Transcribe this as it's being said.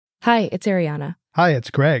Hi, it's Ariana. Hi,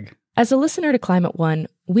 it's Greg. As a listener to Climate One,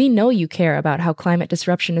 we know you care about how climate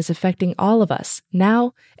disruption is affecting all of us,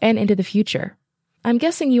 now and into the future. I'm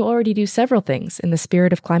guessing you already do several things in the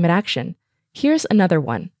spirit of climate action. Here's another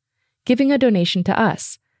one: giving a donation to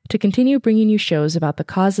us to continue bringing you shows about the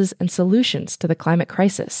causes and solutions to the climate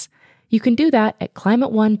crisis. You can do that at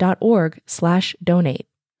climateone.org/donate.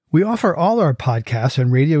 We offer all our podcasts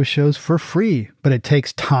and radio shows for free, but it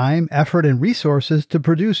takes time, effort, and resources to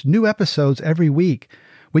produce new episodes every week.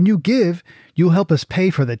 When you give, you'll help us pay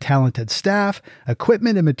for the talented staff,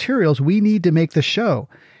 equipment, and materials we need to make the show.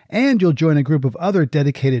 And you'll join a group of other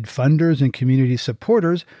dedicated funders and community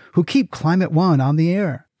supporters who keep Climate One on the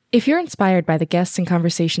air. If you're inspired by the guests and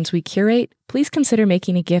conversations we curate, please consider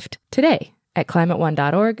making a gift today at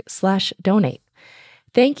climateone.org/donate.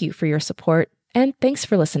 Thank you for your support, and thanks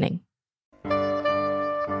for listening.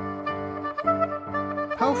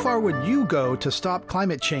 How far would you go to stop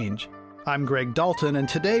climate change? I'm Greg Dalton, and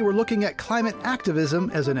today we're looking at climate activism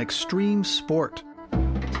as an extreme sport.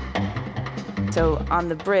 So on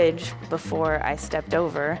the bridge, before I stepped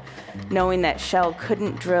over, knowing that Shell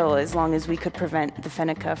couldn't drill as long as we could prevent the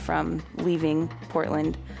Fennica from leaving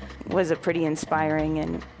Portland was a pretty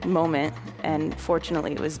inspiring moment. And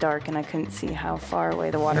fortunately, it was dark and I couldn't see how far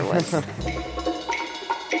away the water was.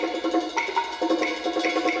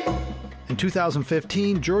 In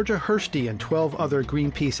 2015, Georgia Hursty and 12 other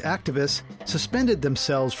Greenpeace activists suspended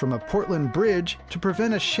themselves from a Portland bridge to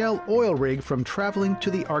prevent a Shell oil rig from traveling to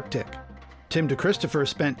the Arctic. Tim DeChristopher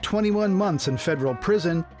spent 21 months in federal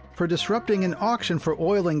prison for disrupting an auction for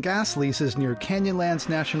oil and gas leases near Canyonlands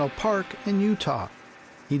National Park in Utah.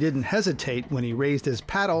 He didn't hesitate when he raised his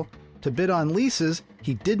paddle to bid on leases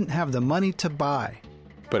he didn't have the money to buy.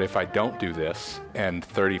 But if I don't do this, and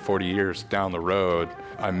 30, 40 years down the road,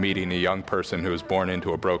 I'm meeting a young person who was born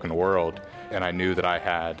into a broken world, and I knew that I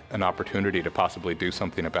had an opportunity to possibly do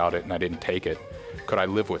something about it, and I didn't take it, could I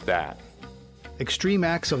live with that? Extreme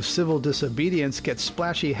acts of civil disobedience get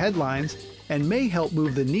splashy headlines and may help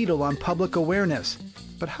move the needle on public awareness.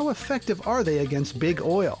 But how effective are they against big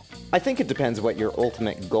oil? I think it depends what your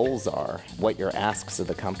ultimate goals are, what your asks of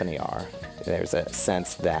the company are. There's a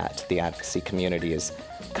sense that the advocacy community is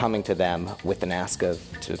coming to them with an ask of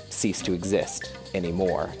to cease to exist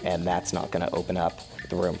anymore, and that's not going to open up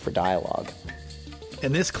the room for dialogue.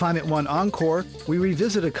 In this Climate One Encore, we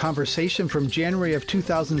revisit a conversation from January of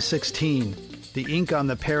 2016. The ink on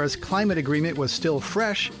the Paris Climate Agreement was still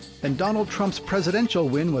fresh, and Donald Trump's presidential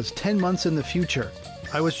win was 10 months in the future.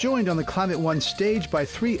 I was joined on the Climate One stage by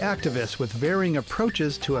 3 activists with varying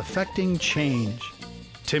approaches to affecting change.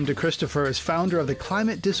 Tim DeChristopher is founder of the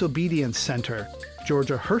Climate Disobedience Center.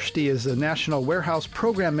 Georgia Hursty is the National Warehouse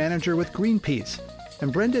Program Manager with Greenpeace.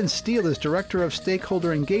 And Brendan Steele is Director of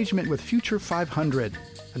Stakeholder Engagement with Future 500,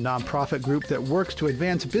 a nonprofit group that works to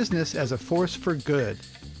advance business as a force for good.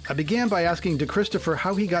 I began by asking DeChristopher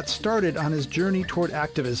how he got started on his journey toward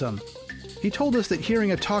activism. He told us that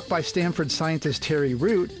hearing a talk by Stanford scientist Terry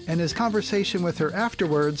Root and his conversation with her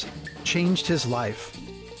afterwards changed his life.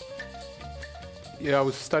 Yeah, I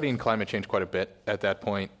was studying climate change quite a bit at that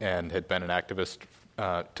point and had been an activist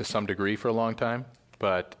to some degree for a long time.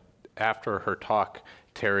 But after her talk,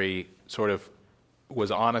 Terry sort of was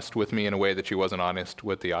honest with me in a way that she wasn't honest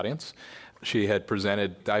with the audience. She had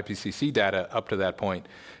presented the IPCC data up to that point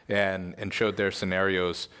and showed their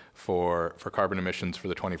scenarios for carbon emissions for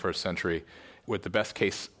the 21st century, with the best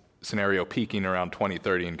case scenario peaking around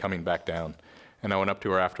 2030 and coming back down. And I went up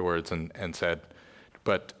to her afterwards and said,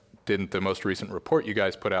 but didn't the most recent report you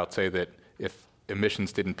guys put out say that if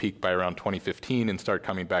emissions didn't peak by around 2015 and start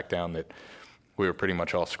coming back down, that we were pretty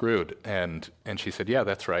much all screwed? And she said, yeah,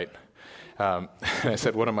 that's right. And I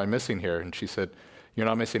said, what am I missing here? And she said, you're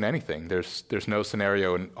not missing anything. There's no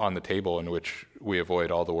scenario on the table in which we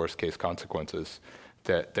avoid all the worst case consequences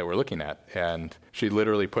that we're looking at. And she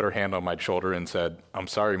literally put her hand on my shoulder and said, I'm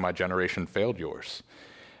sorry, my generation failed yours.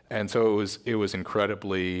 And so it was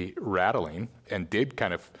incredibly rattling and did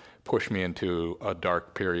kind of push me into a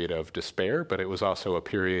dark period of despair, but it was also a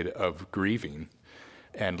period of grieving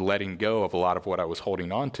and letting go of a lot of what I was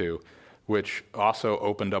holding on to, which also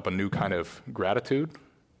opened up a new kind of gratitude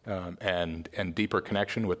and deeper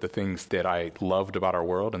connection with the things that I loved about our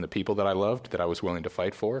world and the people that I loved that I was willing to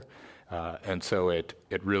fight for. And so it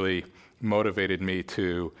really motivated me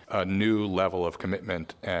to a new level of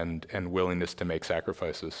commitment and willingness to make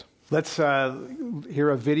sacrifices. Let's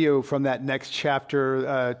hear a video from that next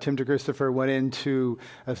chapter. Tim DeChristopher went into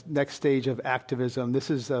a next stage of activism. This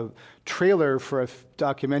is a trailer for a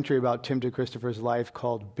documentary about Tim DeChristopher's life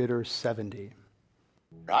called Bitter 70.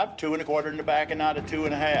 I've 2 1/4 in the back and not a 2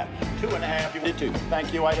 1/2. 2 1/2, you did 2.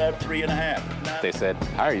 Thank you, I'd have 3 1/2. They said,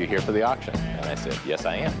 "Are you here for the auction?" And I said, "Yes,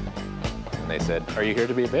 I am." And they said, "Are you here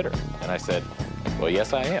to be a bidder?" And I said, "Well,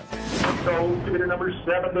 yes, I am." So, bidder number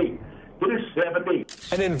 70. Bidder 70.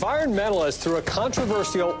 An environmentalist threw a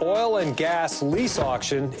controversial oil and gas lease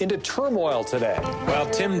auction into turmoil today. Well,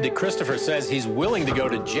 Tim DeChristopher says he's willing to go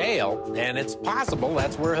to jail, and it's possible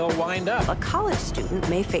that's where he'll wind up. A college student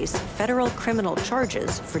may face federal criminal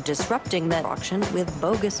charges for disrupting that auction with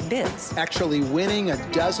bogus bids. Actually winning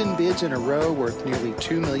a dozen bids in a row worth nearly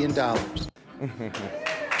 $2 million.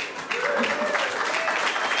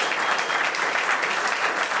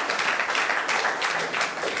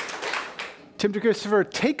 Tim DeChristopher,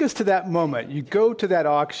 take us to that moment. You go to that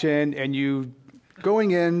auction and you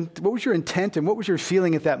going in, what was your intent and what was your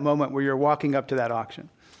feeling at that moment where you're walking up to that auction?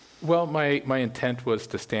 Well, my intent was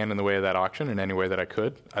to stand in the way of that auction in any way that I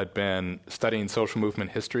could. I'd been studying social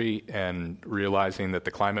movement history and realizing that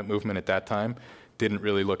the climate movement at that time didn't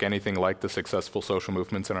really look anything like the successful social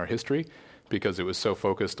movements in our history because it was so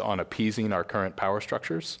focused on appeasing our current power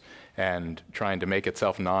structures and trying to make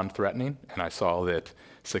itself non-threatening. And I saw that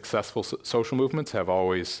successful social movements have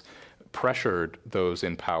always pressured those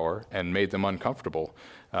in power and made them uncomfortable,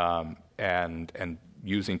 and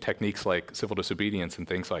using techniques like civil disobedience and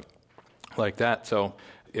things like that. So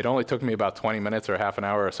it only took me about 20 minutes or half an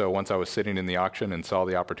hour or so once I was sitting in the auction and saw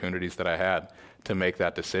the opportunities that I had to make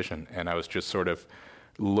that decision. And I was just sort of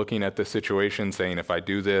looking at the situation saying, if I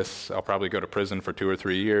do this, I'll probably go to prison for 2 or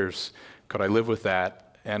 3 years. Could I live with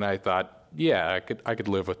that? And I thought, yeah, I could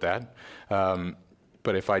live with that.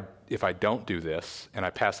 But if I don't do this and I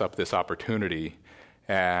pass up this opportunity,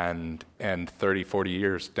 and 30, 40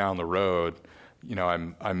 years down the road, you know,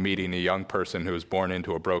 I'm meeting a young person who was born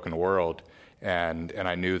into a broken world, and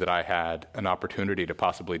I knew that I had an opportunity to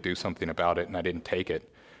possibly do something about it, and I didn't take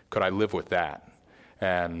it. Could I live with that?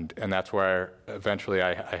 And that's where eventually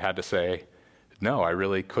I had to say, no, I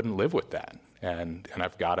really couldn't live with that, and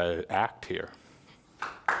I've got to act here.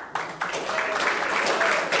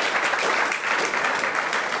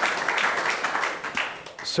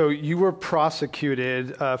 So you were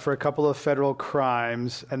prosecuted for a couple of federal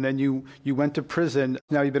crimes, and then you went to prison.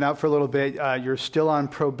 Now you've been out for a little bit. You're still on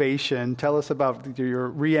probation. Tell us about your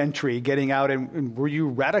reentry, getting out, and were you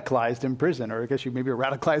radicalized in prison? Or I guess you maybe were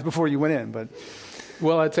radicalized before you went in, but...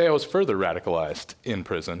 Well, I'd say I was further radicalized in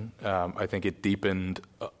prison. I think it deepened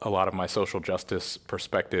a lot of my social justice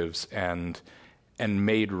perspectives and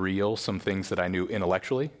made real some things that I knew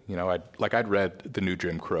intellectually. You know, I'd read The New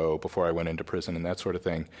Jim Crow before I went into prison and that sort of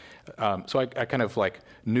thing. So I kind of like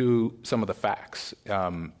knew some of the facts,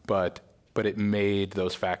 but it made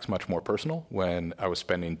those facts much more personal when I was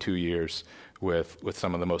spending 2 years with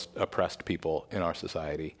some of the most oppressed people in our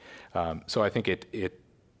society. So I think it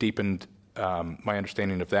deepened my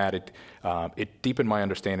understanding of that. It deepened my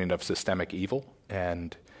understanding of systemic evil,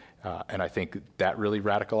 and I think that really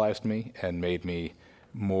radicalized me and made me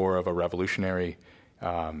more of a revolutionary.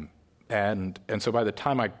 And so by the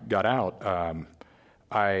time I got out,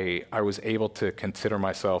 I was able to consider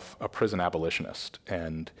myself a prison abolitionist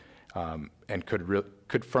and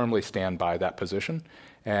could firmly stand by that position.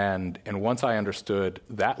 And once I understood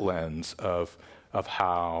that lens of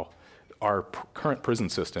how our current prison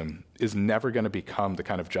system is never going to become the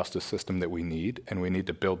kind of justice system that we need, and we need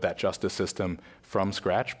to build that justice system from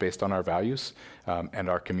scratch based on our values and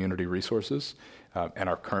our community resources, and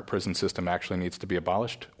our current prison system actually needs to be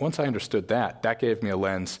abolished. Once I understood that gave me a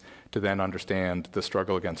lens to then understand the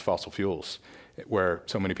struggle against fossil fuels, where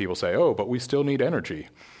so many people say, oh, but we still need energy.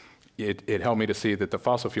 It helped me to see that the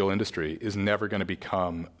fossil fuel industry is never going to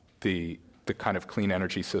become the kind of clean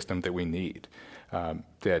energy system that we need.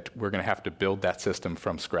 That we're going to have to build that system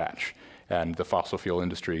from scratch, and the fossil fuel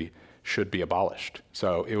industry should be abolished.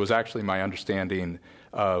 So it was actually my understanding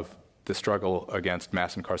of the struggle against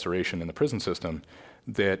mass incarceration in the prison system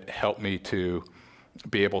that helped me to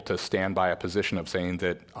be able to stand by a position of saying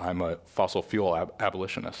that I'm a fossil fuel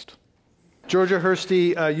abolitionist. Georgia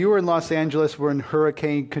Hursty, you were in Los Angeles when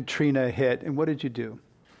Hurricane Katrina hit, and what did you do?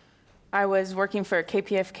 I was working for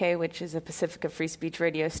KPFK, which is a Pacifica Free Speech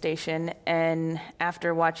radio station, and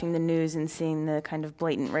after watching the news and seeing the kind of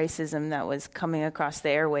blatant racism that was coming across the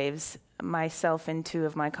airwaves, myself and two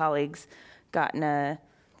of my colleagues got in a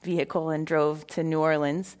vehicle and drove to New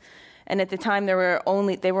Orleans. And at the time, they were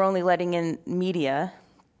only letting in media.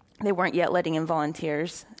 They weren't yet letting in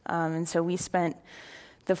volunteers. And so we spent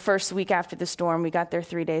the first week after the storm, we got there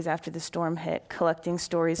 3 days after the storm hit, collecting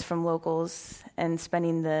stories from locals and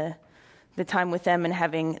spending the time with them and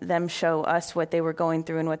having them show us what they were going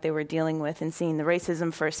through and what they were dealing with, and seeing the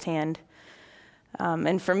racism firsthand.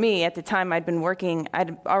 And for me, at the time, I'd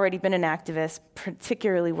already been an activist,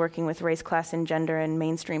 particularly working with race, class, and gender in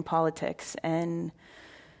mainstream politics. And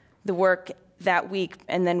the work that week,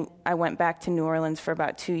 and then I went back to New Orleans for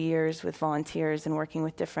about 2 years with volunteers and working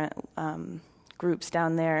with different groups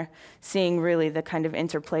down there, seeing really the kind of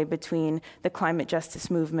interplay between the climate justice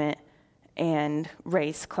movement and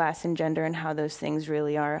race, class, and gender, and how those things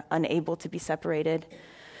really are unable to be separated.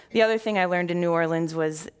 The other thing I learned in New Orleans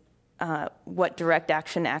was what direct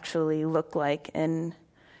action actually looked like. And,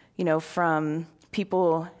 from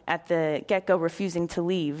people at the get-go refusing to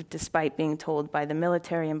leave despite being told by the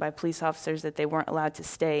military and by police officers that they weren't allowed to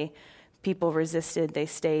stay. People resisted, they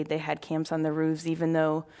stayed, they had camps on the roofs, even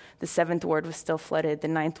though the 7th Ward was still flooded. The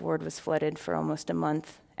 9th Ward was flooded for almost a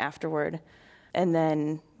month afterward. And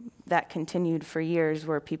then that continued for years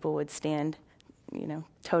where people would stand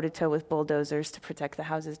toe-to-toe with bulldozers to protect the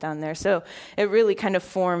houses down there. So it really kind of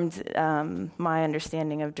formed my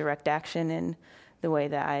understanding of direct action and the way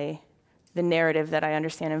that the narrative that I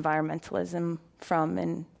understand environmentalism from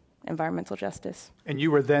and environmental justice. And you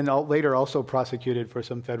were then later also prosecuted for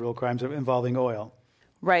some federal crimes involving oil.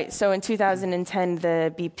 Right. So in 2010,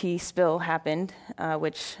 the BP spill happened,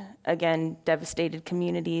 which, again, devastated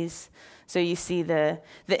communities. So you see the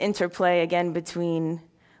interplay, again, between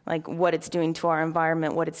like what it's doing to our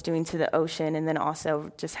environment, what it's doing to the ocean, and then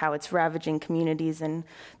also just how it's ravaging communities and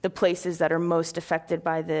the places that are most affected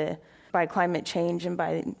by climate change and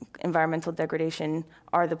by environmental degradation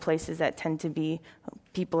are the places that tend to be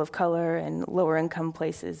people of color and lower income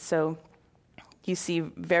places. So you see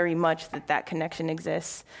very much that connection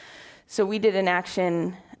exists. So we did an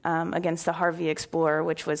action against the Harvey Explorer,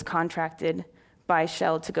 which was contracted by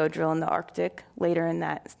Shell to go drill in the Arctic later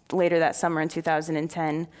that summer in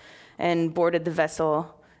 2010, and boarded the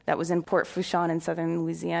vessel that was in Port Fourchon in southern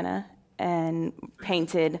Louisiana and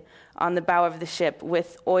painted on the bow of the ship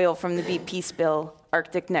with oil from the BP spill,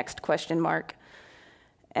 Arctic Next ?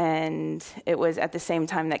 And it was at the same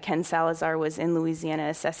time that Ken Salazar was in Louisiana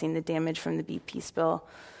assessing the damage from the BP spill.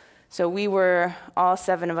 So all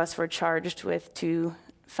 7 of us were charged with 2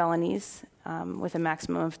 felonies with a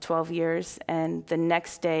maximum of 12 years. And the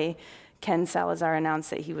next day, Ken Salazar announced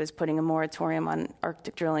that he was putting a moratorium on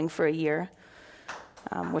Arctic drilling for a year,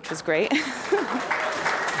 which was great.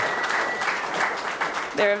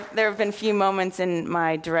 There have been few moments in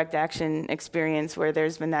my direct action experience where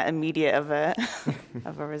there's been that immediate of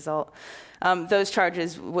a result. Those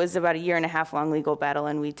charges was about a 1.5 year long legal battle,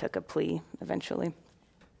 and we took a plea eventually.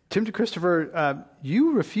 Tim DeChristopher,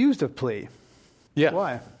 you refused a plea. Yeah.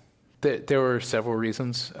 Why? There were several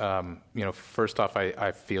reasons. First off,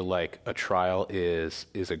 I feel like a trial is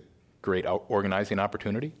a great organizing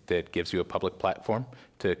opportunity that gives you a public platform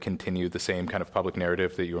to continue the same kind of public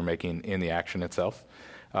narrative that you were making in the action itself.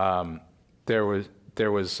 There was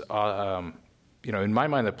in my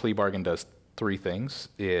mind, the plea bargain does 3 things.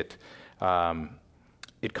 It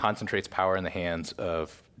concentrates power in the hands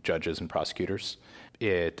of judges and prosecutors.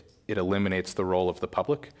 It eliminates the role of the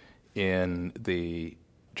public in the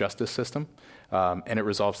justice system, and it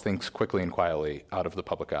resolves things quickly and quietly out of the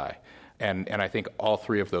public eye. And I think all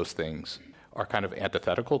 3 of those things are kind of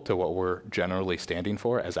antithetical to what we're generally standing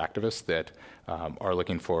for as activists that are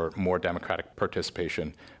looking for more democratic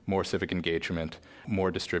participation, more civic engagement,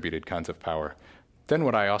 more distributed kinds of power. Then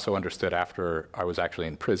what I also understood after I was actually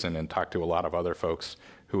in prison and talked to a lot of other folks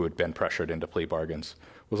who had been pressured into plea bargains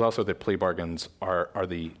was also that plea bargains are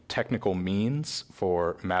the technical means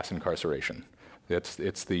for mass incarceration.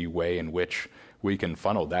 It's the way in which we can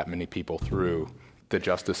funnel that many people through the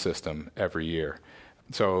justice system every year.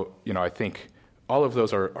 So, I think all of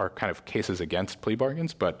those are kind of cases against plea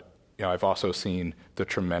bargains, but I've also seen the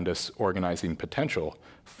tremendous organizing potential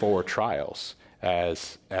for trials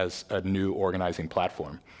as a new organizing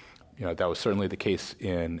platform. That was certainly the case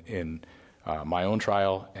in my own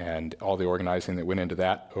trial and all the organizing that went into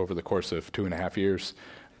that over the course of 2.5 years.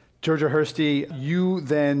 Georgia Hursty, you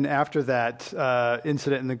then, after that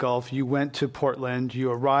incident in the Gulf, you went to Portland.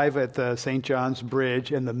 You arrive at the St. John's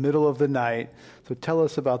Bridge in the middle of the night. So tell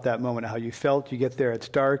us about that moment, how you felt. You get there, it's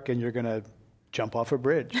dark, and you're going to jump off a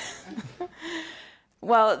bridge.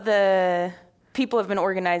 Well, the people have been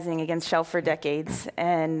organizing against Shell for decades.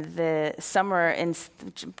 And the summer,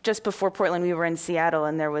 just before Portland, we were in Seattle,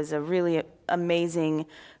 and there was a really amazing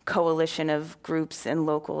coalition of groups and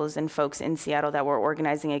locals and folks in Seattle that were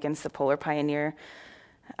organizing against the Polar Pioneer,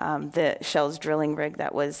 the Shell's drilling rig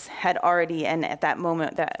that had already, and at that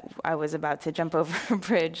moment that I was about to jump over a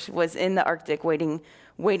bridge, was in the Arctic waiting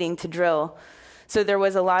to drill. So there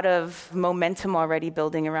was a lot of momentum already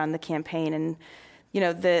building around the campaign. And,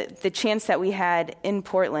 the chance that we had in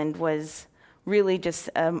Portland was really just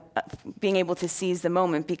being able to seize the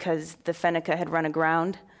moment because the Fenneca had run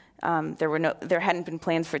aground. There hadn't been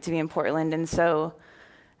plans for it to be in Portland, and so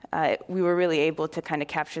we were really able to kind of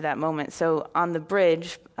capture that moment. So on the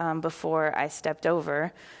bridge, before I stepped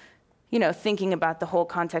over, thinking about the whole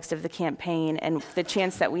context of the campaign and the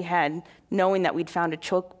chance that we had, knowing that we'd found a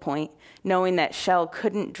choke point, knowing that Shell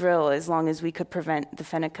couldn't drill as long as we could prevent the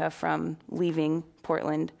Fenneca from leaving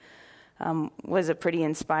Portland, was a pretty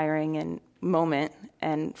inspiring moment.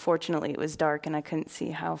 And fortunately, it was dark and I couldn't see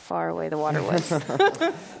how far away the water was.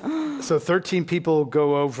 So 13 people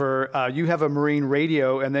go over. You have a marine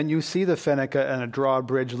radio, and then you see the Fenneca and a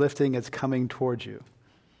drawbridge lifting. It's coming towards you.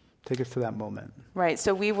 Take us to that moment. Right.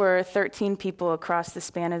 So we were 13 people across the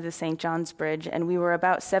span of the St. John's Bridge, and we were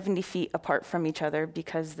about 70 feet apart from each other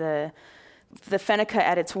because the Fenneca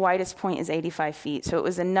at its widest point is 85 feet. So it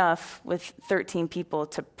was enough with 13 people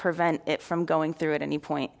to prevent it from going through at any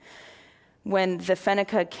point. When the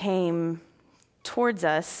Fenneca came towards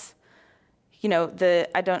us,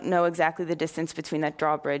 I don't know exactly the distance between that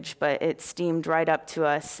drawbridge, but it steamed right up to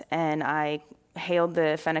us, and I hailed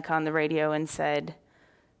the Fenneca on the radio and said,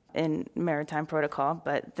 in maritime protocol,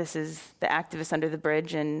 but this is the activist under the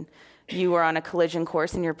bridge, and you are on a collision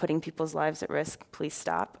course and you're putting people's lives at risk. Please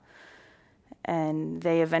stop. And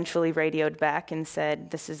they eventually radioed back and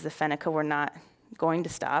said, this is the Fenneca, we're not going to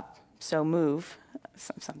stop, so move,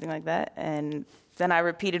 something like that. And then I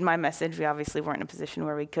repeated my message. We obviously weren't in a position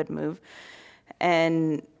where we could move.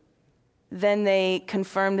 And then they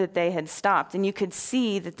confirmed that they had stopped, and you could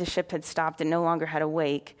see that the ship had stopped and no longer had a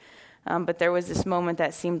wake. But there was this moment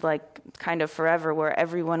that seemed like kind of forever where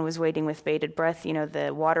everyone was waiting with bated breath.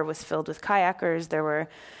 The water was filled with kayakers. There were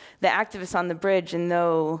the activists on the bridge, and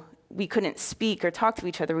though we couldn't speak or talk to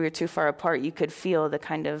each other, we were too far apart, you could feel the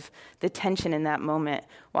tension in that moment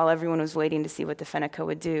while everyone was waiting to see what the Fenneca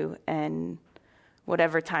would do. And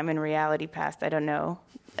whatever time in reality passed, I don't know,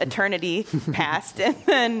 eternity passed, and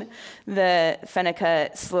then the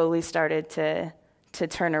Fenneca slowly started to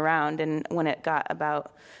turn around, and when it got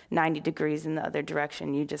about 90 degrees in the other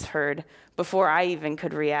direction, you just heard, before I even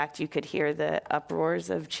could react, you could hear the uproars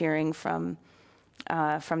of cheering from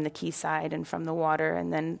the quayside and from the water,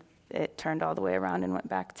 and then it turned all the way around and went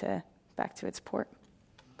back to its port.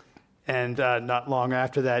 And not long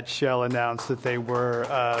after that, Shell announced that they were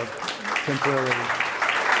temporarily,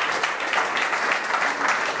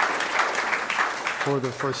 for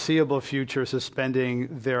the foreseeable future, suspending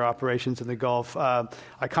their operations in the Gulf. I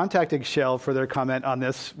contacted Shell for their comment on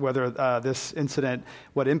this, whether this incident,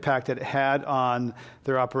 what impact it had on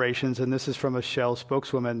their operations. And this is from a Shell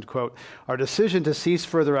spokeswoman, quote, "Our decision to cease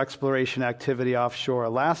further exploration activity offshore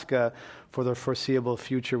Alaska for the foreseeable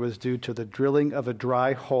future was due to the drilling of a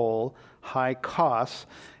dry hole, high costs,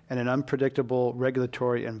 and an unpredictable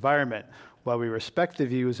regulatory environment. While we respect the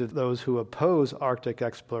views of those who oppose Arctic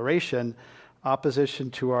exploration,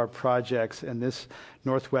 opposition to our projects in this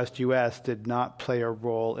Northwest U.S. did not play a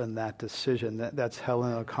role in that decision." That's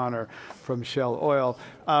Helen O'Connor from Shell Oil.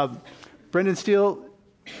 Brendan Steele,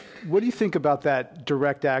 what do you think about that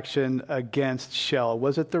direct action against Shell?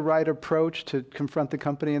 Was it the right approach to confront the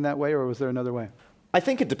company in that way, or was there another way? I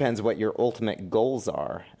think it depends what your ultimate goals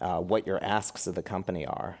are, what your asks of the company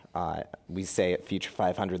are. We say at Future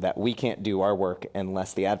 500 that we can't do our work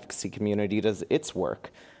unless the advocacy community does its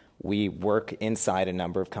work. We work inside a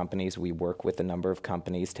number of companies. We work with a number of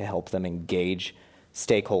companies to help them engage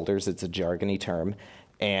stakeholders. It's a jargony term.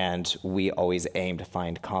 And we always aim to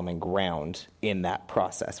find common ground in that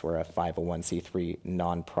process. We're a 501c3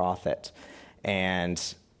 nonprofit. And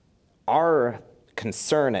our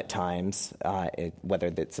concern at times,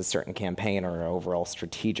 whether it's a certain campaign or an overall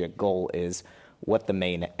strategic goal, is what the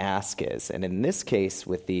main ask is. And in this case,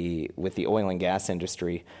 with the oil and gas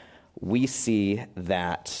industry, we see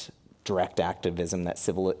that direct activism, that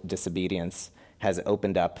civil disobedience, has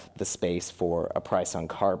opened up the space for a price on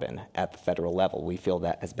carbon at the federal level. We feel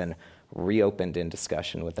that has been reopened in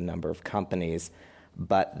discussion with a number of companies,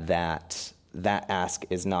 but that ask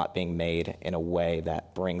is not being made in a way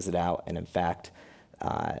that brings it out, and in fact,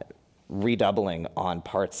 redoubling on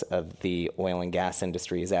parts of the oil and gas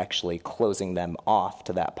industry is actually closing them off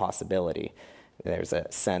to that possibility. There's a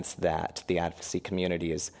sense that the advocacy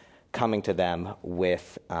community is coming to them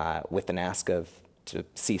with an ask to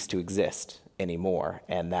cease to exist anymore,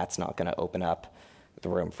 and that's not going to open up the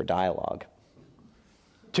room for dialogue.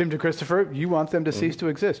 Tim DeChristopher, you want them to cease to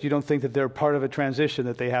exist. You don't think that they're part of a transition,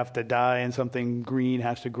 that they have to die and something green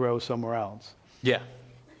has to grow somewhere else? Yeah.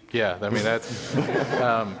 I mean, that's...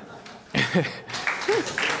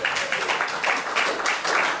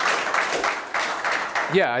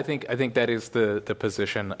 Yeah, I think that is the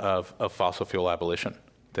position of fossil fuel abolition,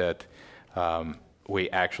 that we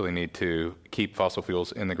actually need to keep fossil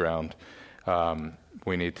fuels in the ground.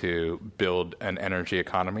 We need to build an energy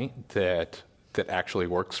economy that actually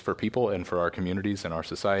works for people and for our communities and our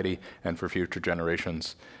society and for future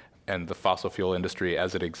generations. And the fossil fuel industry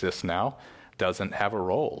as it exists now doesn't have a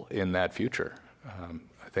role in that future.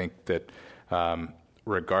 I think that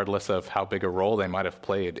regardless of how big a role they might have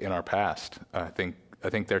played in our past, I think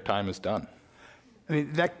their time is done. I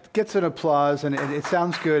mean, that gets an applause, and it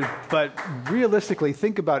sounds good, but realistically,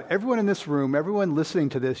 think about everyone in this room, everyone listening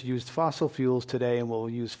to this used fossil fuels today and will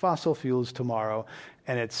use fossil fuels tomorrow,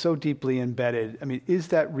 and it's so deeply embedded. I mean, is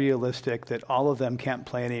that realistic that all of them can't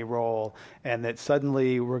play any role, and that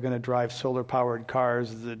suddenly we're going to drive solar-powered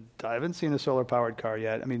cars? I haven't seen a solar-powered car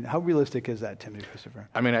yet. I mean, how realistic is that, Tim DeChristopher?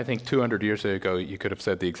 I mean, I think 200 years ago, you could have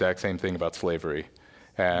said the exact same thing about slavery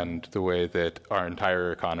and the way that our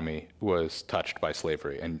entire economy was touched by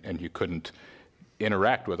slavery, and you couldn't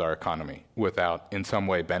interact with our economy without in some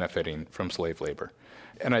way benefiting from slave labor.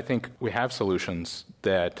 And I think we have solutions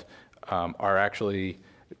that are actually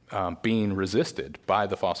being resisted by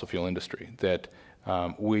the fossil fuel industry, that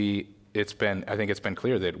I think it's been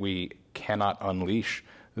clear that we cannot unleash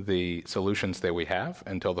the solutions that we have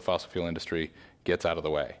until the fossil fuel industry gets out of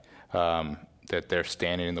the way, that they're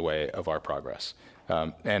standing in the way of our progress.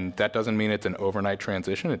 And that doesn't mean it's an overnight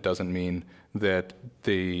transition. It doesn't mean that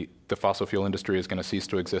the fossil fuel industry is going to cease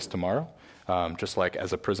to exist tomorrow. Just like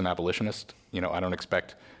as a prison abolitionist, I don't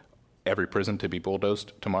expect every prison to be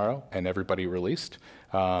bulldozed tomorrow and everybody released.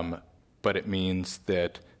 But it means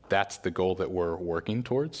that that's the goal that we're working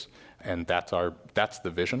towards, and that's the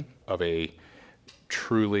vision of a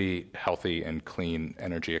truly healthy and clean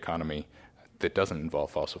energy economy that doesn't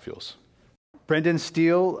involve fossil fuels. Brendan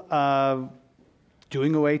Steele,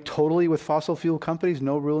 doing away totally with fossil fuel companies,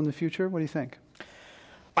 no rule in the future? What do you think?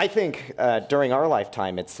 I think during our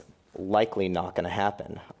lifetime, it's likely not going to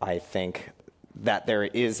happen. I think that there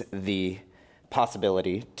is the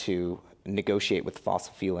possibility to negotiate with the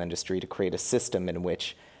fossil fuel industry to create a system in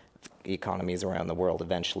which economies around the world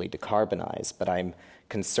eventually decarbonize. But I'm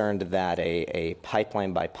concerned that a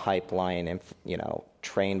pipeline by pipeline,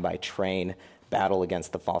 train by train battle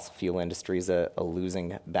against the fossil fuel industry is a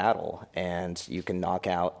losing battle. And you can knock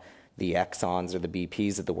out the Exxons or the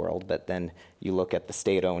BPs of the world, but then you look at the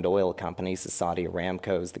state-owned oil companies, the Saudi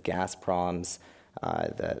Aramcos, the Gazproms,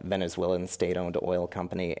 the Venezuelan state-owned oil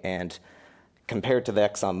company, and compared to the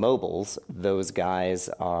ExxonMobils, those guys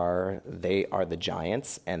are the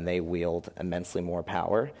giants, and they wield immensely more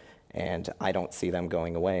power, and I don't see them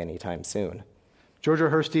going away anytime soon. Georgia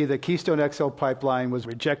Hursty, the Keystone XL pipeline was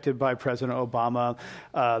rejected by President Obama.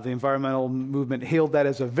 The environmental movement hailed that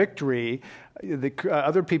as a victory.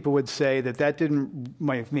 Other people would say that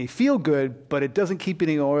may feel good, but it doesn't keep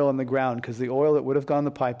any oil in the ground because the oil that would have gone in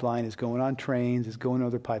the pipeline is going on trains, is going to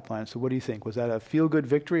other pipelines. So what do you think? Was that a feel-good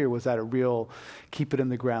victory, or was that a real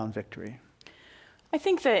keep-it-in-the-ground victory? I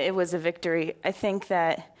think that it was a victory. I think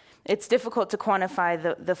that it's difficult to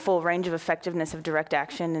quantify the full range of effectiveness of direct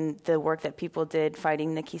action and the work that people did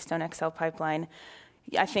fighting the Keystone XL pipeline.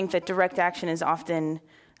 I think that direct action is often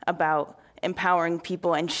about empowering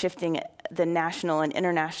people and shifting the national and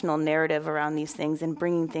international narrative around these things and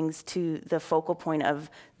bringing things to the focal point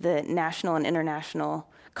of the national and international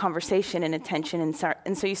conversation and attention.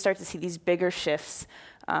 And so you start to see these bigger shifts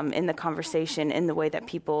in the conversation, in the way that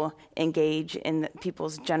people engage, in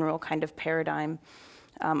people's general kind of paradigm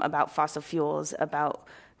about fossil fuels, about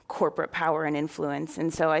corporate power and influence.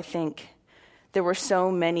 And so I think there were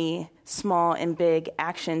so many small and big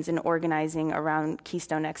actions in organizing around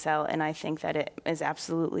Keystone XL, and I think that it is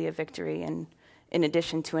absolutely a victory, and in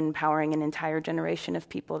addition to empowering an entire generation of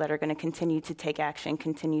people that are going to continue to take action,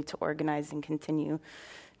 continue to organize, and continue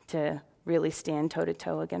to really stand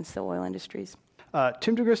toe-to-toe against the oil industries.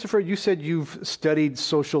 Tim DeChristopher, you said you've studied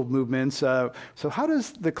social movements. So how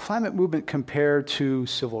does the climate movement compare to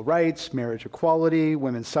civil rights, marriage equality,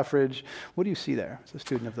 women's suffrage? What do you see there as a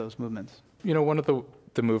student of those movements? One of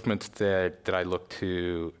the movements that I look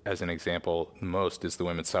to as an example most is the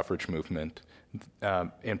women's suffrage movement,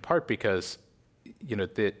 in part because,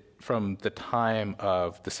 from the time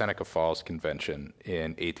of the Seneca Falls Convention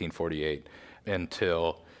in 1848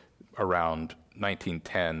 until around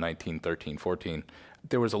 1910, 1913, 14,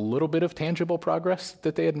 there was a little bit of tangible progress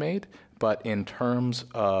that they had made, but in terms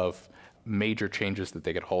of major changes that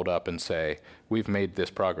they could hold up and say, we've made this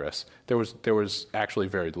progress, there was actually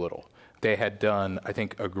very little. They had done, I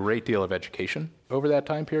think, a great deal of education over that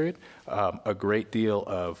time period, a great deal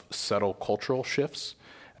of subtle cultural shifts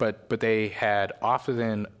But they had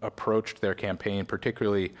often approached their campaign,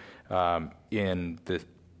 particularly in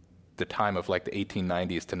the time of like the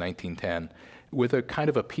 1890s to 1910, with a kind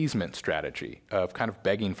of appeasement strategy of kind of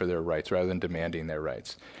begging for their rights rather than demanding their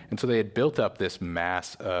rights. And so they had built up this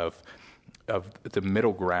mass of the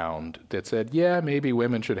middle ground that said, yeah, maybe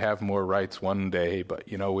women should have more rights one day, but,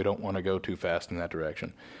 we don't want to go too fast in that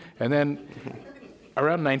direction. And then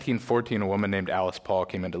around 1914, a woman named Alice Paul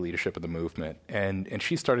came into leadership of the movement, and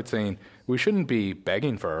she started saying, we shouldn't be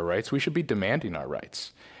begging for our rights, we should be demanding our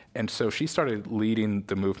rights. And so she started leading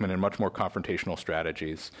the movement in much more confrontational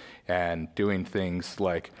strategies and doing things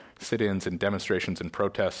like sit-ins and demonstrations and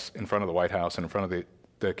protests in front of the White House and in front of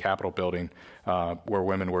the Capitol building, where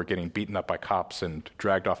women were getting beaten up by cops and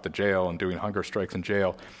dragged off to jail and doing hunger strikes in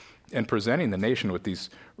jail, and presenting the nation with these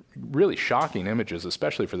really shocking images,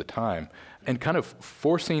 especially for the time, and kind of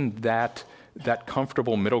forcing that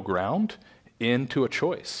comfortable middle ground into a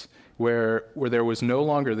choice where there was no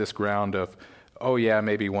longer this ground of, oh yeah,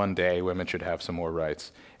 maybe one day women should have some more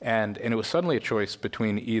rights. And it was suddenly a choice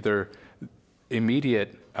between either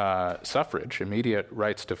immediate suffrage, immediate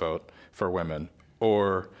rights to vote for women,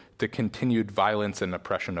 or the continued violence and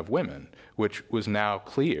oppression of women, which was now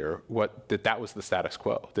clear that was the status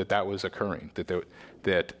quo, that was occurring,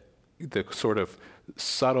 that the sort of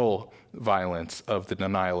subtle violence of the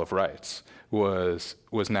denial of rights was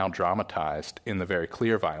now dramatized in the very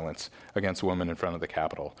clear violence against women in front of the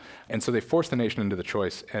Capitol. And so they forced the nation into the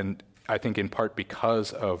choice, and I think in part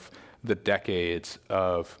because of the decades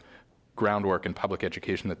of groundwork in public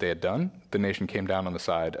education that they had done, the nation came down on the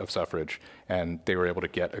side of suffrage, and they were able to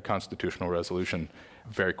get a constitutional resolution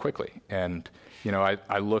very quickly. And,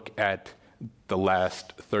 I look at the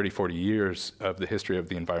last 30, 40 years of the history of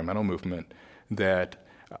the environmental movement that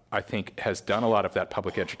I think has done a lot of that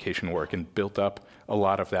public education work and built up a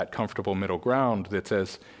lot of that comfortable middle ground that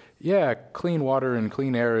says, yeah, clean water and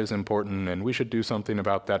clean air is important, and we should do something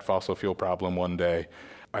about that fossil fuel problem one day.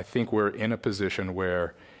 I think we're in a position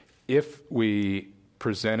where if we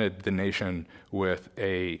presented the nation with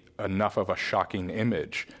enough of a shocking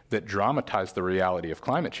image that dramatized the reality of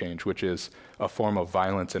climate change, which is a form of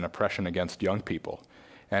violence and oppression against young people,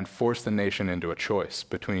 and forced the nation into a choice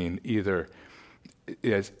between either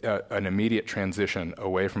an immediate transition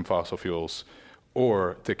away from fossil fuels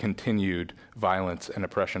or the continued violence and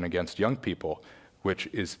oppression against young people, which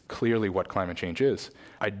is clearly what climate change is,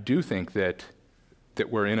 I do think that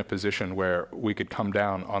we're in a position where we could come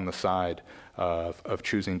down on the side of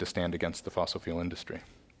choosing to stand against the fossil fuel industry.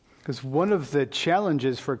 Because one of the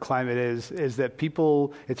challenges for climate is that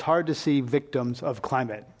it's hard to see victims of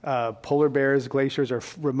climate. Polar bears, glaciers are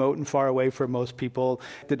remote and far away from most people.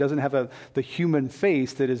 That doesn't have the human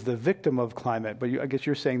face that is the victim of climate. But I guess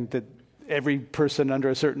you're saying that every person under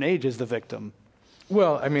a certain age is the victim.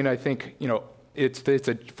 Well, I think, it's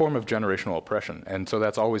a form of generational oppression, and so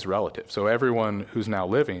that's always relative. So everyone who's now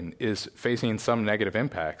living is facing some negative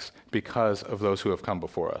impacts because of those who have come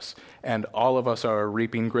before us. And all of us are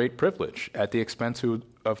reaping great privilege at the expense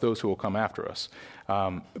of those who will come after us.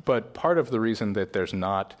 But part of the reason that there's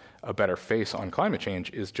not a better face on climate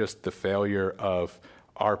change is just the failure of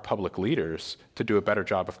our public leaders to do a better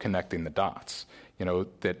job of connecting the dots.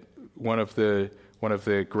 That one of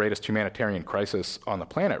the greatest humanitarian crises on the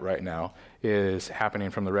planet right now is happening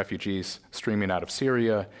from the refugees streaming out of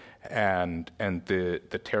Syria and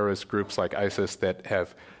the terrorist groups like ISIS that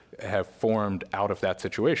have formed out of that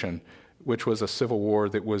situation, which was a civil war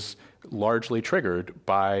that was largely triggered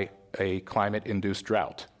by a climate-induced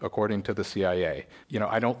drought, according to the CIA.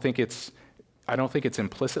 I don't think it's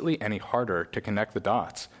implicitly any harder to connect the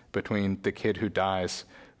dots between the kid who dies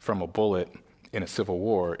from a bullet in a civil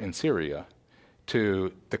war in Syria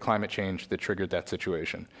to the climate change that triggered that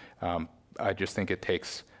situation. I just think it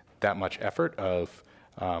takes that much effort of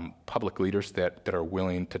public leaders that are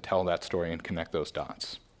willing to tell that story and connect those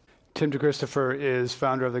dots. Tim DeChristopher is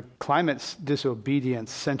founder of the Climate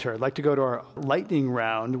Disobedience Center. I'd like to go to our lightning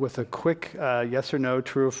round with a quick yes or no,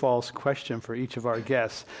 true or false question for each of our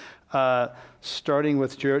guests. Starting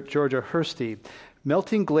with Georgia Hursty.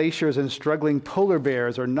 Melting glaciers and struggling polar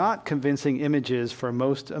bears are not convincing images for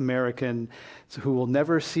most Americans who will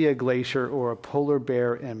never see a glacier or a polar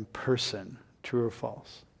bear in person. True or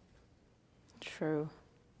false? True.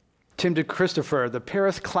 Tim DeChristopher, the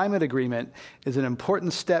Paris Climate Agreement is an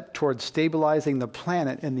important step towards stabilizing the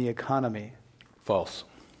planet and the economy. False.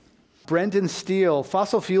 Brendan Steele,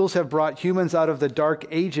 fossil fuels have brought humans out of the dark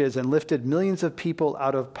ages and lifted millions of people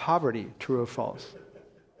out of poverty. True or false?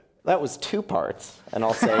 That was two parts, and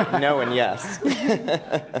I'll say no and yes.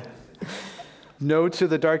 No to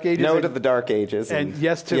the dark ages? No to the dark ages. And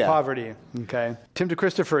yes to poverty. Okay. Tim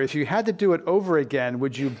DeChristopher, if you had to do it over again,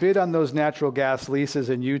 would you bid on those natural gas leases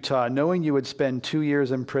in Utah knowing you would spend 2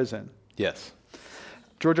 years in prison? Yes.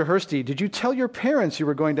 Georgia Hursty, did you tell your parents you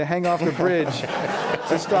were going to hang off the bridge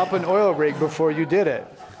to stop an oil rig before you did it?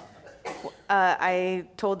 I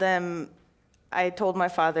told my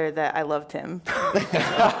father that I loved him.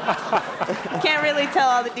 Can't really tell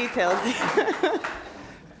all the details.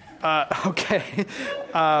 Okay.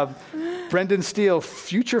 Brendan Steele,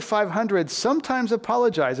 Future 500 sometimes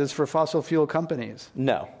apologizes for fossil fuel companies.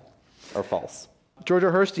 No, or false.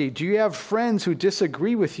 Georgia Hursty, do you have friends who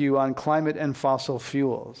disagree with you on climate and fossil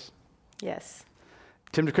fuels? Yes.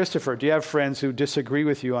 Tim DeChristopher, do you have friends who disagree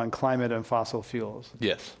with you on climate and fossil fuels?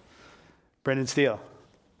 Yes. Brendan Steele.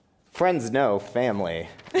 Friends, no. Family,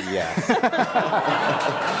 yes.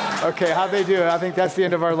 Okay, how'd they do? I think that's the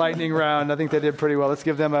end of our lightning round. I think they did pretty well. Let's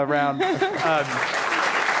give them a round.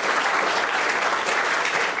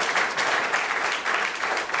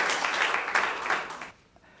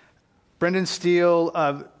 Brendan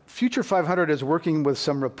Steele, Future 500 is working with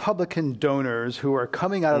some Republican donors who are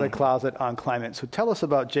coming out of the closet on climate. So tell us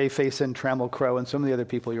about Jay Faison, Trammell Crow, and some of the other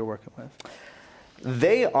people you're working with.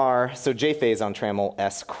 They are, so Jay Faison, Trammell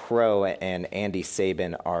S. Crow, and Andy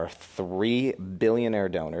Sabin are 3 billionaire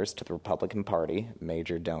donors to the Republican Party,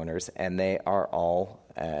 major donors, and they are all,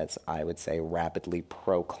 as I would say, rapidly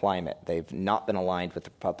pro-climate. They've not been aligned with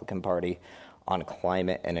the Republican Party on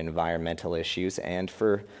climate and environmental issues, and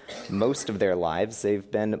for most of their lives,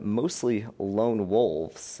 they've been mostly lone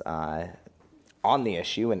wolves on the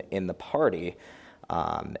issue and in the party.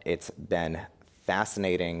 It's been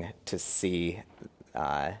fascinating to see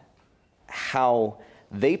how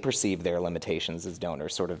they perceive their limitations as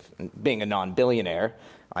donors. Sort of being a non-billionaire,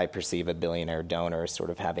 I perceive a billionaire donor as sort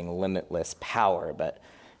of having limitless power, but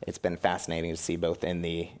it's been fascinating to see both in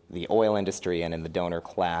the oil industry and in the donor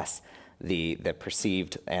class the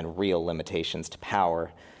perceived and real limitations to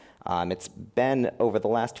power. It's been over the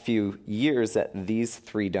last few years that these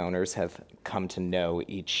 3 donors have come to know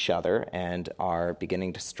each other and are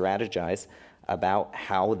beginning to strategize about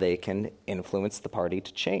how they can influence the party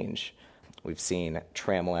to change. We've seen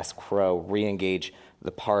Trammell S. Crow re-engage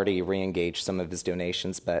the party, re-engage some of his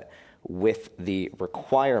donations, but with the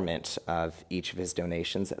requirement of each of his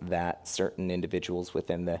donations that certain individuals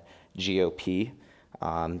within the GOP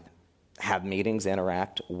have meetings,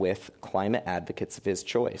 interact with climate advocates of his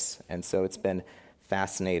choice. And so it's been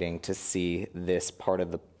fascinating to see this part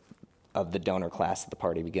of the donor class of the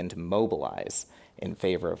party begin to mobilize in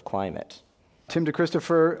favor of climate. Tim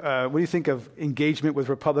DeChristopher, what do you think of engagement with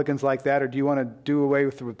Republicans like that, or do you want to do away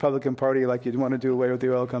with the Republican Party like you'd want to do away with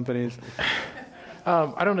the oil companies?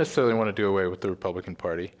 I don't necessarily want to do away with the Republican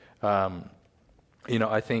Party. I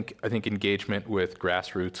think engagement with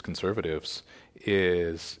grassroots conservatives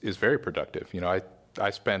is very productive. I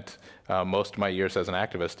spent most of my years as an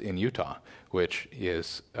activist in Utah, which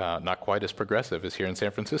is not quite as progressive as here in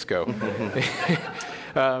San Francisco.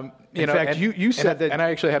 In fact, you said that... And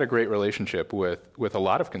I actually had a great relationship with a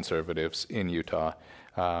lot of conservatives in Utah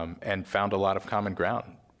and found a lot of common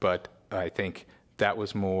ground. But I think that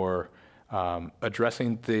was more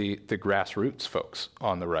addressing the grassroots folks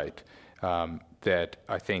on the right. That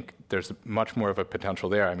I think there's much more of a potential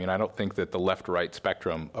there. I mean, I don't think that the left-right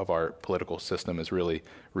spectrum of our political system is really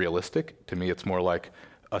realistic. To me, it's more like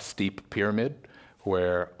a steep pyramid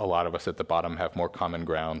where a lot of us at the bottom have more common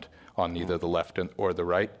ground on either the left or the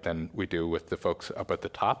right than we do with the folks up at the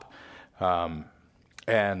top.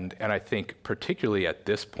 And I think particularly at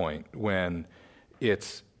this point when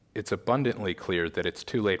it's abundantly clear that it's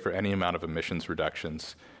too late for any amount of emissions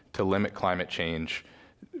reductions to limit climate change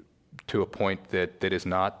to a point that is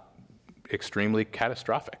not extremely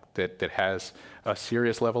catastrophic, that has a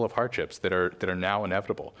serious level of hardships that are now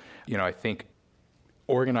inevitable. I think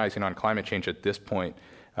organizing on climate change at this point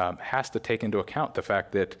has to take into account the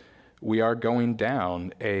fact that we are going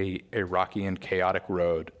down a rocky and chaotic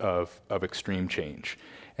road of extreme change.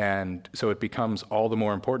 And so it becomes all the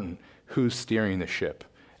more important who's steering the ship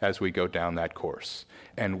as we go down that course,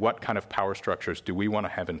 and what kind of power structures do we want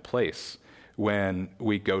to have in place when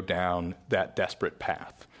we go down that desperate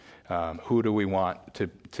path. Who do we want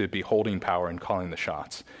to be holding power and calling the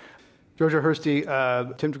shots? Georgia Hursty,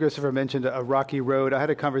 Tim DeChristopher mentioned a rocky road. I had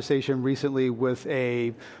a conversation recently with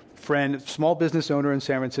a friend, small business owner in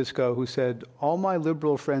San Francisco, who said, all my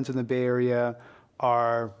liberal friends in the Bay Area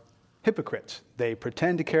are hypocrites. They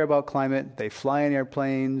pretend to care about climate. They fly in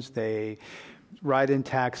airplanes. They ride-in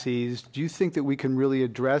taxis. Do you think that we can really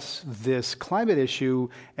address this climate issue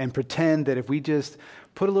and pretend that if we just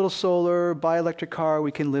put a little solar, buy an electric car,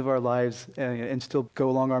 we can live our lives and still go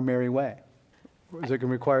along our merry way? Or is it going to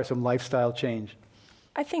require some lifestyle change?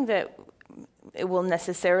 I think that it will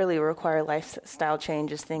necessarily require lifestyle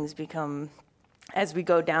change as we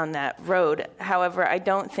go down that road. However, I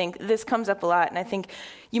don't think, this comes up a lot, and I think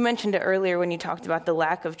you mentioned it earlier when you talked about the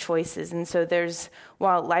lack of choices. And so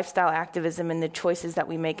while lifestyle activism and the choices that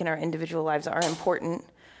we make in our individual lives are important,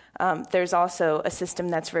 there's also a system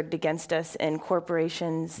that's rigged against us, and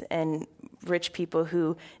corporations and rich people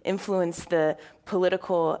who influence the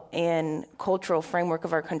political and cultural framework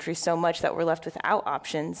of our country so much that we're left without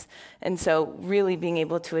options. And so really being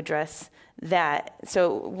able to address that.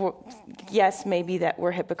 So yes, maybe that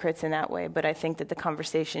we're hypocrites in that way, but I think that the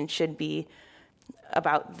conversation should be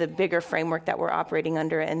about the bigger framework that we're operating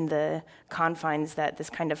under and the confines that this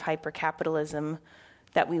kind of hyper-capitalism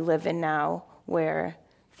that we live in now, where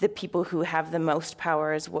the people who have the most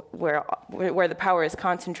power is where the power is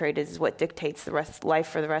concentrated, is what dictates life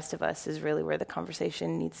for the rest of us, is really where the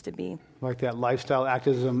conversation needs to be. Like that lifestyle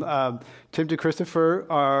activism. Tim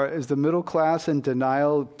DeChristopher, is the middle class in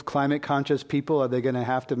denial, climate conscious people? Are they going to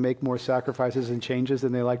have to make more sacrifices and changes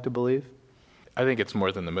than they like to believe? I think it's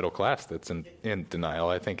more than the middle class that's in denial.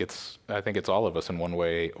 I think it's all of us in one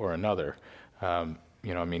way or another.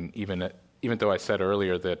 Even though I said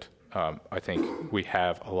earlier that I think we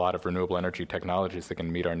have a lot of renewable energy technologies that can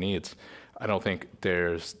meet our needs, I don't think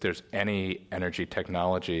there's any energy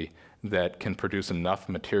technology that can produce enough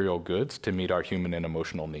material goods to meet our human and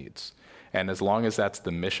emotional needs. And as long as that's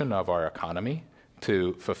the mission of our economy,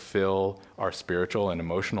 to fulfill our spiritual and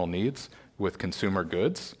emotional needs with consumer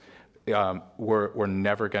goods, we're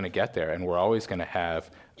never going to get there, and we're always going to have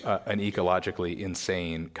an ecologically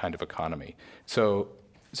insane kind of economy. So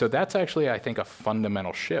that's actually, I think, a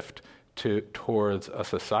fundamental shift towards a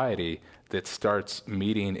society that starts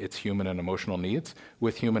meeting its human and emotional needs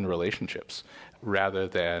with human relationships, rather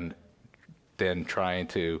than trying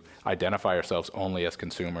to identify ourselves only as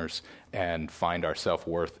consumers and find our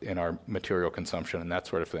self-worth in our material consumption and that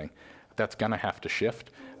sort of thing. That's going to have to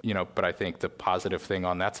shift, but I think the positive thing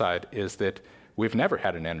on that side is that we've never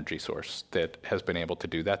had an energy source that has been able to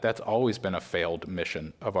do that. That's always been a failed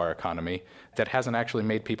mission of our economy that hasn't actually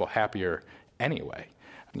made people happier anyway.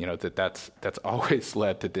 That's always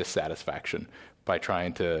led to dissatisfaction by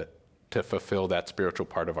trying to fulfill that spiritual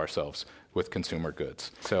part of ourselves with consumer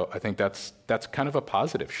goods. So I think that's kind of a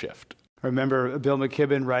positive shift. I remember Bill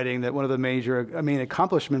McKibben writing that one of the major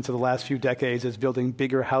accomplishments of the last few decades is building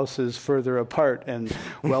bigger houses further apart, and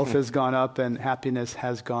wealth has gone up and happiness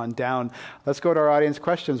has gone down. Let's go to our audience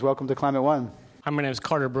questions. Welcome to Climate One. Hi, my name is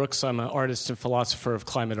Carter Brooks. I'm an artist and philosopher of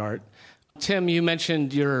climate art. Tim, you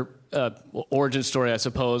mentioned your origin story, I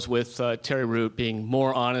suppose, with Terry Root being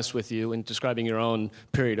more honest with you and describing your own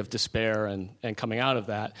period of despair and coming out of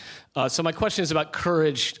that. So my question is about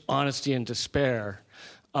courage, honesty, and despair.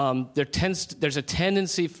 There's a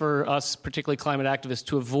tendency for us, particularly climate activists,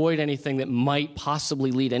 to avoid anything that might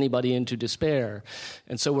possibly lead anybody into despair.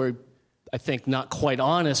 And so we're, I think, not quite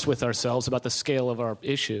honest with ourselves about the scale of our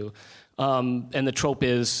issue. And the trope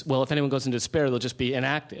is, well, if anyone goes into despair, they'll just be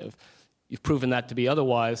inactive. You've proven that to be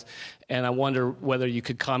otherwise, and I wonder whether you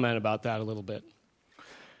could comment about that a little bit.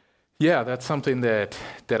 Yeah, that's something that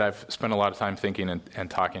I've spent a lot of time thinking and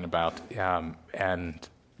talking about, and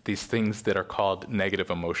these things that are called negative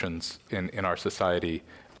emotions in our society,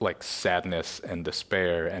 like sadness and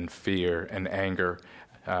despair and fear and anger.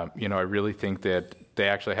 I really think that they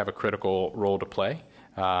actually have a critical role to play,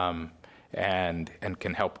 and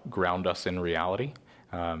can help ground us in reality.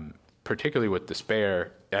 Particularly with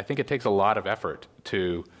despair, I think it takes a lot of effort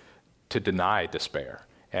to deny despair,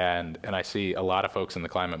 and I see a lot of folks in the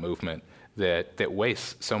climate movement that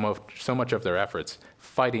waste so much of their efforts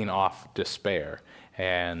fighting off despair,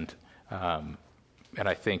 and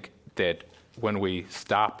I think that when we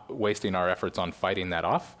stop wasting our efforts on fighting that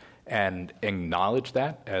off and acknowledge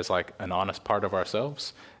that as like an honest part of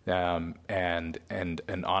ourselves, and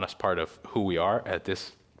an honest part of who we are at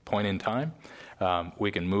this point in time,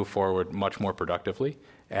 we can move forward much more productively.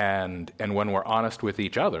 And when we're honest with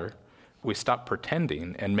each other, we stop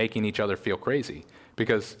pretending and making each other feel crazy.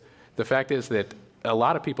 Because the fact is that a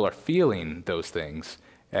lot of people are feeling those things,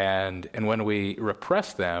 and when we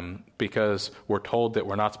repress them because we're told that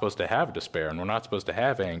we're not supposed to have despair and we're not supposed to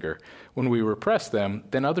have anger, when we repress them,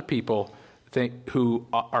 then other people who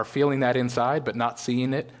are feeling that inside but not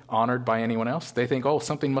seeing it honored by anyone else, they think, oh,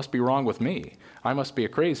 something must be wrong with me. I must be a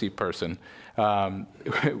crazy person,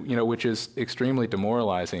 which is extremely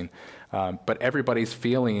demoralizing. But everybody's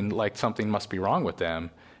feeling like something must be wrong with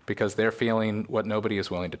them because they're feeling what nobody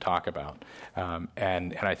is willing to talk about.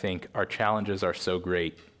 And I think our challenges are so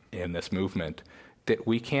great in this movement that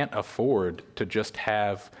we can't afford to just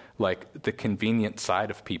have like the convenient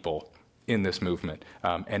side of people in this movement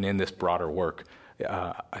and in this broader work.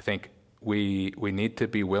 I think we need to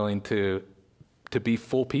be willing to be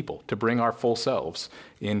full people, to bring our full selves,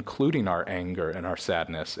 including our anger and our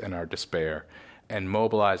sadness and our despair, and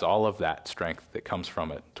mobilize all of that strength that comes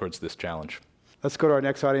from it towards this challenge. Let's go to our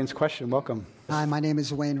next audience question. Welcome. Hi, my name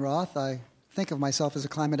is Wayne Roth. I think of myself as a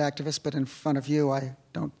climate activist, but in front of you, I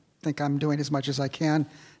don't think I'm doing as much as I can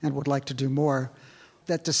and would like to do more.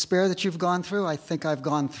 That despair that you've gone through, I think I've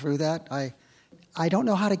gone through that. I don't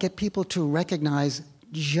know how to get people to recognize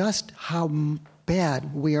just how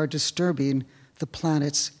bad we are disturbing the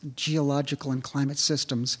planet's geological and climate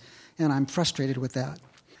systems, and I'm frustrated with that.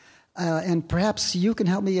 And perhaps you can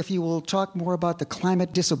help me if you will talk more about the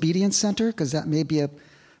Climate Disobedience Center, because that may be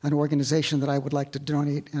an organization that I would like to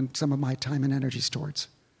donate and some of my time and energies towards.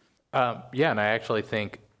 And I actually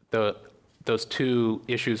think those two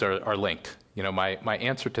issues are linked. My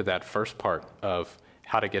answer to that first part of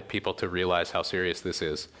how to get people to realize how serious this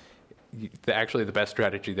is, actually the best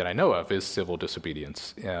strategy that I know of is civil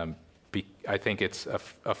disobedience. I think it's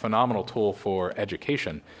a phenomenal tool for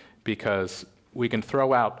education because we can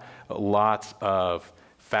throw out lots of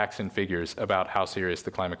facts and figures about how serious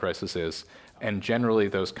the climate crisis is, and generally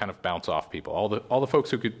those kind of bounce off people. All the folks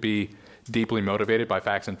who could be deeply motivated by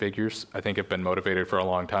facts and figures, I think have been motivated for a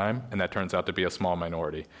long time, and that turns out to be a small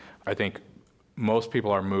minority. I think most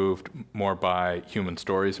people are moved more by human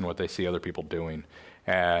stories and what they see other people doing.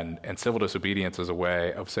 And civil disobedience is a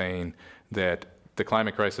way of saying that the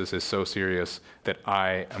climate crisis is so serious that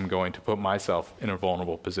I am going to put myself in a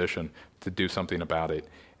vulnerable position to do something about it.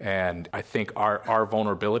 And I think our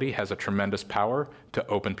vulnerability has a tremendous power to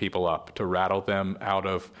open people up, to rattle them out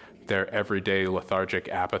of their everyday lethargic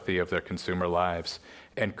apathy of their consumer lives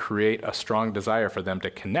and create a strong desire for them to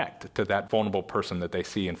connect to that vulnerable person that they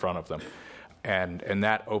see in front of them. And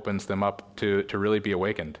that opens them up to really be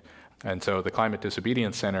awakened. And so the Climate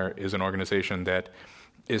Disobedience Center is an organization that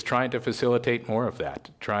is trying to facilitate more of that,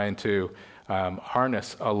 trying to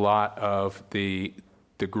harness a lot of the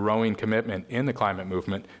growing commitment in the climate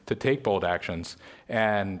movement to take bold actions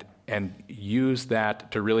and use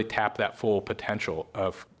that to really tap that full potential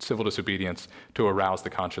of civil disobedience to arouse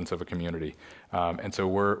the conscience of a community. And so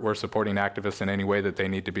we're supporting activists in any way that they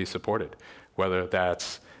need to be supported, whether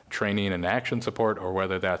that's training and action support or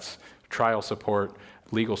whether that's trial support,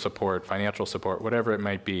 legal support, financial support, whatever it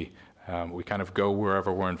might be. We kind of go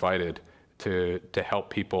wherever we're invited to help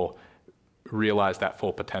people realize that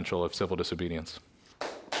full potential of civil disobedience.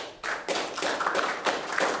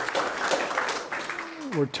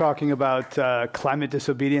 We're talking about climate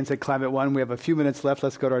disobedience at Climate One. We have a few minutes left.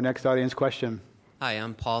 Let's go to our next audience question. Hi,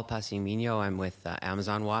 I'm Paul Passimino. I'm with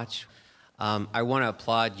Amazon Watch. I want to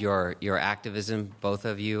applaud your activism, both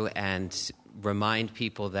of you, and remind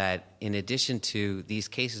people that in addition to these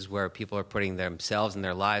cases where people are putting themselves and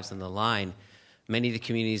their lives on the line, many of the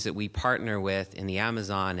communities that we partner with in the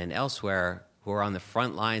Amazon and elsewhere who are on the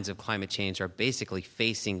front lines of climate change are basically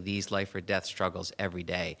facing these life or death struggles every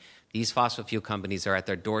day. These fossil fuel companies are at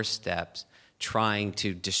their doorsteps trying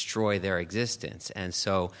to destroy their existence. And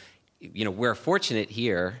so, we're fortunate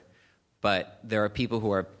here, but there are people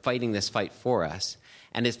who are fighting this fight for us.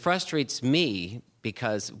 And it frustrates me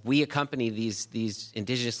because we accompany these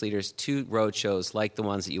indigenous leaders to roadshows like the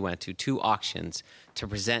ones that you went to auctions, to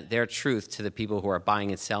present their truth to the people who are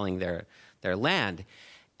buying and selling their land.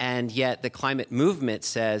 And yet the climate movement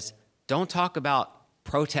says, don't talk about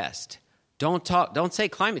protest. Don't say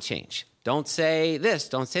climate change. Don't say this,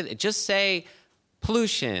 don't say that. Just say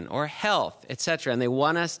pollution or health, etc. And they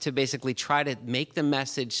want us to basically try to make the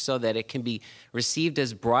message so that it can be received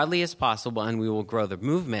as broadly as possible and we will grow the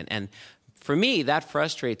movement. And for me, that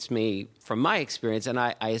frustrates me from my experience, and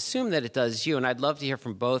I assume that it does you. And I'd love to hear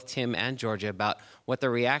from both Tim and Georgia about what the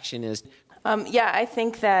reaction is. I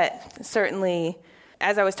think that certainly,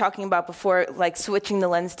 as I was talking about before, like switching the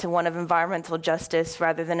lens to one of environmental justice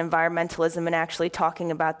rather than environmentalism and actually talking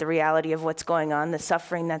about the reality of what's going on, the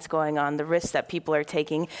suffering that's going on, the risks that people are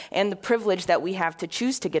taking, and the privilege that we have to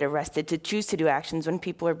choose to get arrested, to choose to do actions when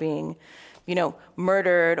people are being,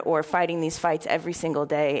 murdered or fighting these fights every single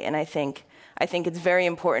day. And I think I think it's very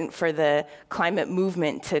important for the climate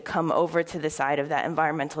movement to come over to the side of that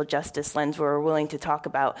environmental justice lens, where we're willing to talk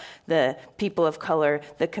about the people of color,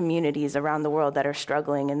 the communities around the world that are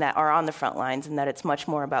struggling and that are on the front lines, and that it's much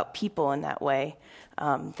more about people in that way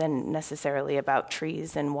than necessarily about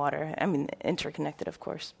trees and water. I mean, interconnected, of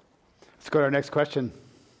course. Let's go to our next question.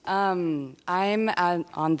 I'm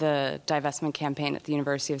on the divestment campaign at the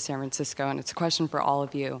University of San Francisco, and it's a question for all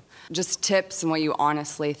of you. Just tips and what you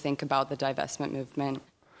honestly think about the divestment movement.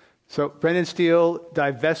 So, Brendan Steele,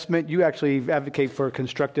 divestment, you actually advocate for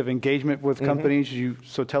constructive engagement with companies.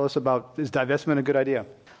 So tell us about, is divestment a good idea?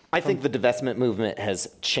 I think the divestment movement has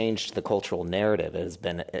changed the cultural narrative. It has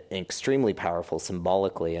been extremely powerful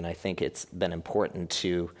symbolically, and I think it's been important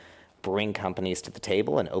to bring companies to the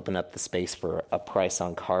table and open up the space for a price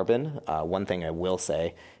on carbon. One thing I will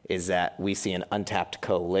say is that we see an untapped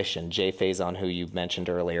coalition. Jay Faison, who you mentioned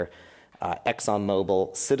earlier,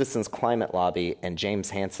 ExxonMobil, Citizens Climate Lobby, and James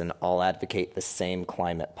Hansen all advocate the same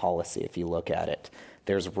climate policy if you look at it.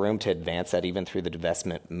 There's room to advance that even through the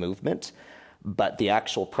divestment movement. But the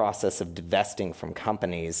actual process of divesting from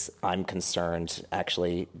companies, I'm concerned,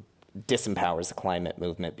 actually disempowers the climate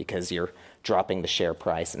movement, because you're dropping the share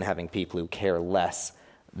price and having people who care less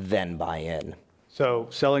then buy in. So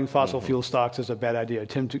selling fossil fuel stocks is a bad idea.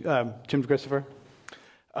 Tim Christopher?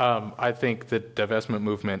 I think the divestment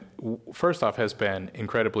movement, first off, has been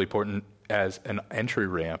incredibly important as an entry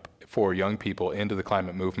ramp for young people into the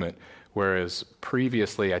climate movement, whereas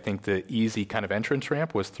previously I think the easy kind of entrance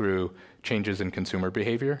ramp was through changes in consumer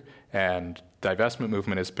behavior, and divestment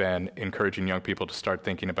movement has been encouraging young people to start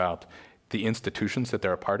thinking about the institutions that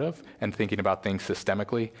they're a part of and thinking about things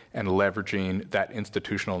systemically and leveraging that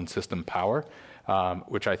institutional and system power,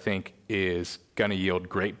 which I think is going to yield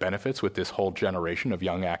great benefits with this whole generation of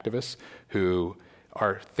young activists who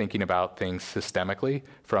are thinking about things systemically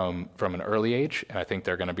from an early age, and I think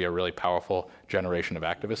they're going to be a really powerful generation of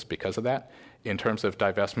activists because of that. In terms of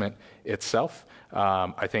divestment itself,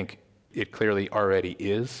 I think it clearly already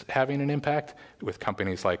is having an impact, with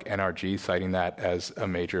companies like NRG citing that as a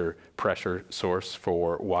major pressure source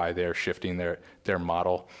for why they're shifting their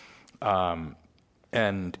model.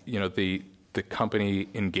 And you know, the company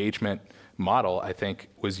engagement model, I think,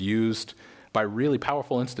 was used by really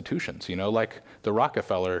powerful institutions, you know, like the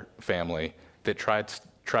Rockefeller family that tried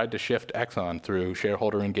to shift Exxon through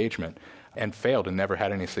shareholder engagement and failed and never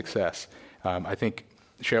had any success. I think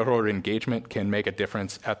shareholder engagement can make a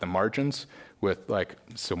difference at the margins with like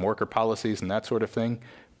some worker policies and that sort of thing.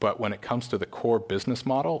 But when it comes to the core business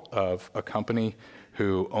model of a company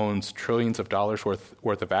who owns trillions of dollars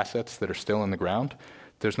worth of assets that are still in the ground,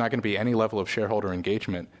 there's not going to be any level of shareholder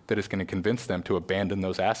engagement that is going to convince them to abandon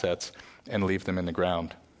those assets and leave them in the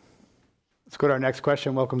ground. Let's go to our next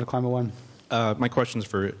question. Welcome to Climate One. My question is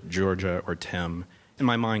for Georgia or Tim. In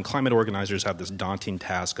my mind, climate organizers have this daunting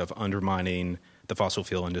task of undermining the fossil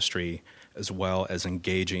fuel industry, as well as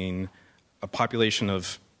engaging a population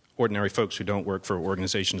of ordinary folks who don't work for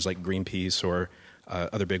organizations like Greenpeace or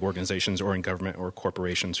other big organizations, or in government or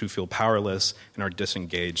corporations, who feel powerless and are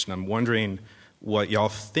disengaged. And I'm wondering what y'all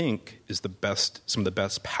think is some of the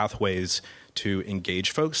best pathways to engage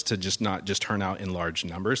folks to not just turn out in large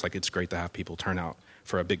numbers. Like, it's great to have people turn out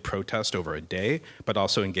for a big protest over a day, but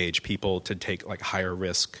also engage people to take like higher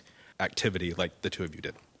risk activity like the two of you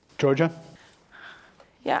did. Georgia?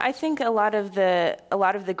 Yeah, I think a lot of the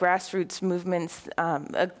grassroots movements,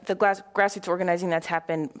 grassroots organizing that's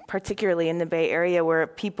happened, particularly in the Bay Area, where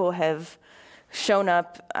people have shown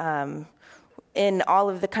up in all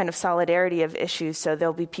of the kind of solidarity of issues. So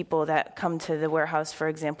there'll be people that come to the warehouse, for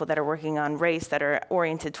example, that are working on race, that are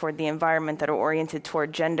oriented toward the environment, that are oriented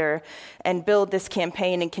toward gender, and build this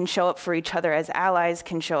campaign and can show up for each other as allies,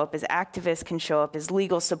 can show up as activists, can show up as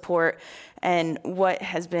legal support. And what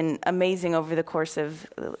has been amazing over the course of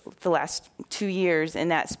the last 2 years in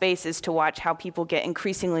that space is to watch how people get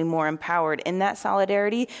increasingly more empowered in that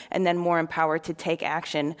solidarity, and then more empowered to take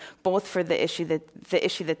action, both for the issue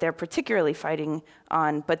that they're particularly fighting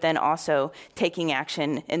on, but then also taking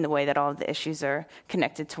action in the way that all of the issues are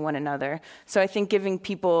connected to one another. So I think giving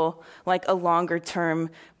people like a longer term,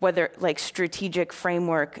 whether like strategic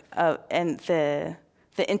framework and the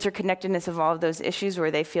interconnectedness of all of those issues,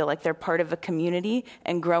 where they feel like they're part of a community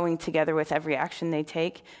and growing together with every action they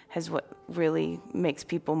take, is what really makes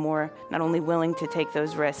people more not only willing to take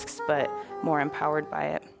those risks, but more empowered by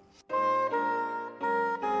it.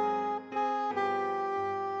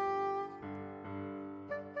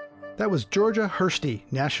 That was Georgia Hursty,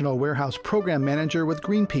 National Warehouse Program Manager with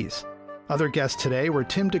Greenpeace. Other guests today were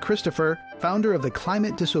Tim DeChristopher, founder of the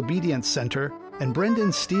Climate Disobedience Center, and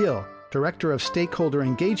Brendan Steele, Director of Stakeholder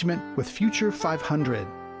Engagement with Future 500.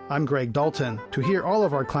 I'm Greg Dalton. To hear all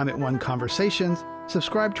of our Climate One conversations,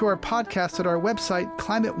 subscribe to our podcast at our website,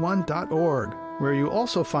 climateone.org, where you'll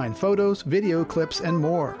also find photos, video clips, and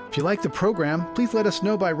more. If you like the program, please let us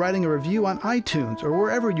know by writing a review on iTunes or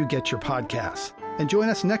wherever you get your podcasts. And join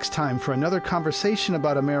us next time for another conversation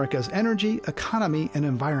about America's energy, economy, and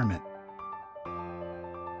environment.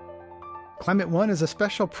 Climate One is a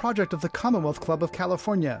special project of the Commonwealth Club of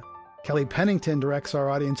California. Kelly Pennington directs our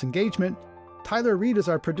audience engagement. Tyler Reed is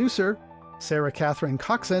our producer. Sarah Catherine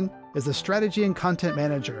Coxon is the strategy and content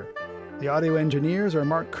manager. The audio engineers are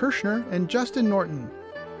Mark Kirshner and Justin Norton.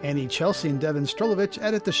 Annie Chelsea and Devin Strolovich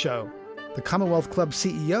edit the show. The Commonwealth Club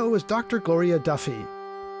CEO is Dr. Gloria Duffy.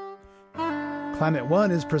 Climate One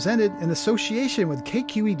is presented in association with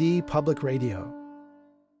KQED Public Radio.